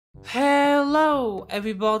Hello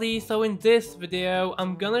everybody, so in this video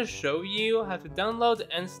I'm gonna show you how to download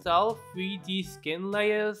and install 3D skin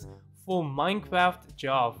layers for Minecraft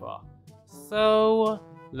Java. So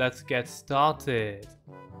let's get started.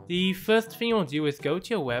 The first thing you want to do is go to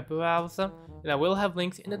your web browser, and I will have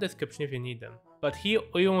links in the description if you need them. But here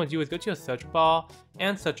all you want to do is go to your search bar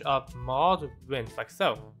and search up Modrinth, like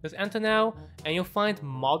so. Just enter now and you'll find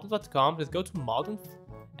modrinth.com, just go to Modrinth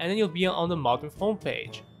and then you'll be on the Modrinth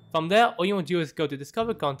homepage. From there, all you want to do is go to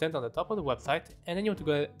Discover Content on the top of the website, and then you want to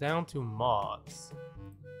go down to Mods.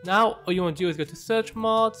 Now, all you want to do is go to Search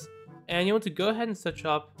Mods, and you want to go ahead and search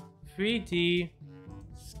up 3D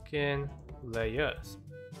Skin Layers.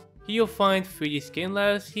 Here you'll find 3D Skin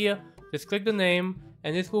Layers here, just click the name,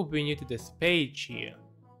 and this will bring you to this page here.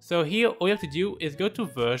 So here, all you have to do is go to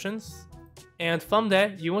Versions, and from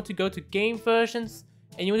there, you want to go to Game Versions,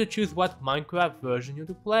 and you want to choose what Minecraft version you want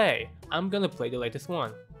to play. I'm gonna play the latest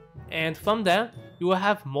one. And from there, you will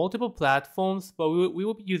have multiple platforms, but we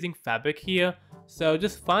will be using Fabric here, so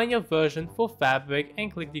just find your version for Fabric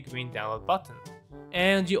and click the green download button.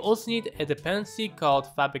 And you also need a dependency called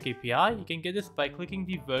Fabric API. You can get this by clicking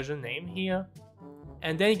the version name here,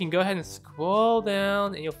 and then you can go ahead and scroll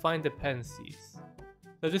down and you'll find dependencies.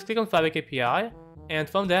 So just click on Fabric API, and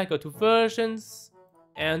from there go to Versions,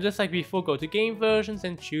 and just like before, go to Game Versions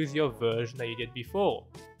and choose your version that you did before.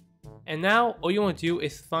 And now all you want to do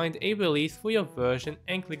is find a release for your version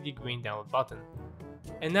and click the green download button.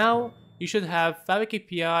 And now you should have Fabric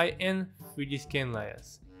API and 3D skin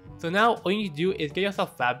layers. So now all you need to do is get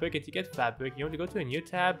yourself Fabric, and to get Fabric you want to go to a new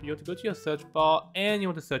tab, you want to go to your search bar, and you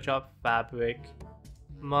want to search up Fabric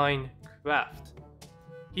Minecraft.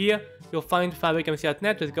 Here you'll find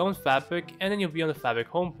fabricmc.net, just go on Fabric and then you'll be on the Fabric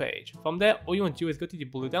homepage. From there all you want to do is go to the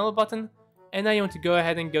blue download button, and now you want to go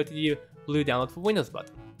ahead and go to the blue download for Windows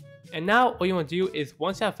button. And now all you want to do is,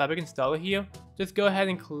 once you have Fabric installer here, just go ahead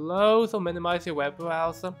and close or minimize your web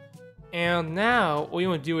browser. And now all you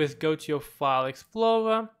want to do is go to your File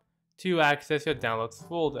Explorer to access your downloads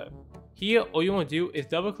folder. Here all you want to do is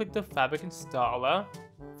double click the Fabric installer.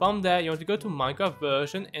 From there you want to go to Minecraft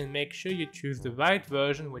version and make sure you choose the right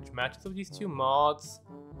version which matches with these two mods,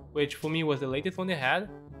 which for me was the latest one they had.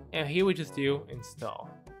 And here we just do install.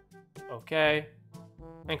 Okay,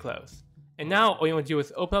 and close. And now all you want to do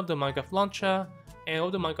is open up the Minecraft launcher, and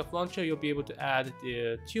with the Minecraft launcher you'll be able to add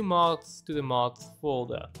the two mods to the mods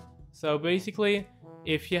folder. So basically,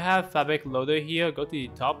 if you have Fabric Loader here, go to the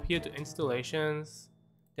top here to installations,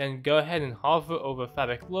 then go ahead and hover over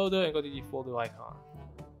Fabric Loader and go to the folder icon.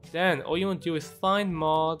 Then all you want to do is find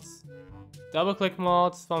mods, double click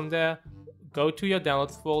mods, from there go to your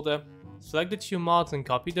downloads folder, select the two mods and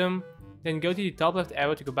copy them, then go to the top left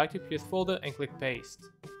arrow to go back to your previous folder and click paste.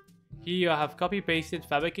 Here you have copy pasted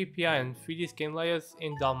Fabric API and 3D skin layers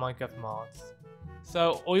in .minecraft mods.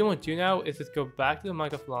 So all you want to do now is just go back to the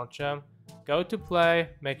Minecraft launcher, go to play,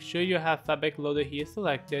 make sure you have Fabric Loader here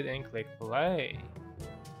selected and click play.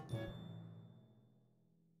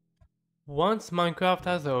 Once Minecraft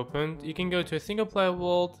has opened, you can go to a single player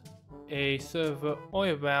world, a server or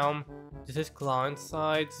a realm. This is client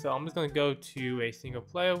side, so I'm just going to go to a single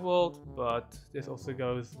player world, but this also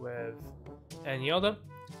goes with any other.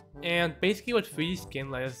 And basically what 3D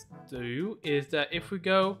skin layers do is that if we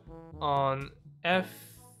go on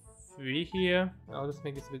F3 here, I'll just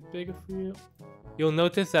make this a bit bigger for you, you'll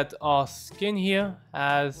notice that our skin here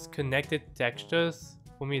has connected textures.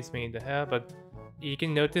 For me it's mainly the hair, but you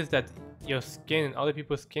can notice that your skin and other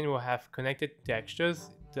people's skin will have connected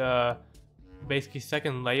textures. The basically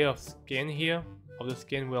second layer of skin here of the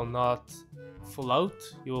skin will not float.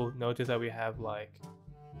 You'll notice that we have like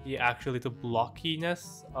the actual little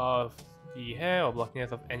blockiness of the hair or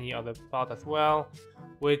blockiness of any other part as well,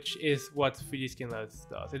 which is what 3D skin layers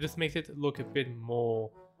does. It just makes it look a bit more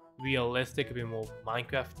realistic, a bit more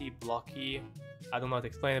Minecrafty, blocky. I don't know how to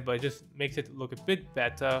explain it, but it just makes it look a bit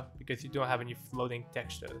better because you don't have any floating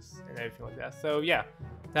textures and everything like that. So yeah,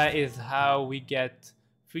 that is how we get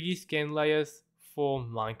 3D skin layers for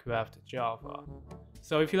Minecraft Java.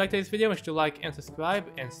 So if you liked this video, make sure to like and subscribe,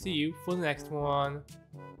 and see you for the next one.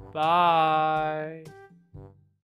 Bye!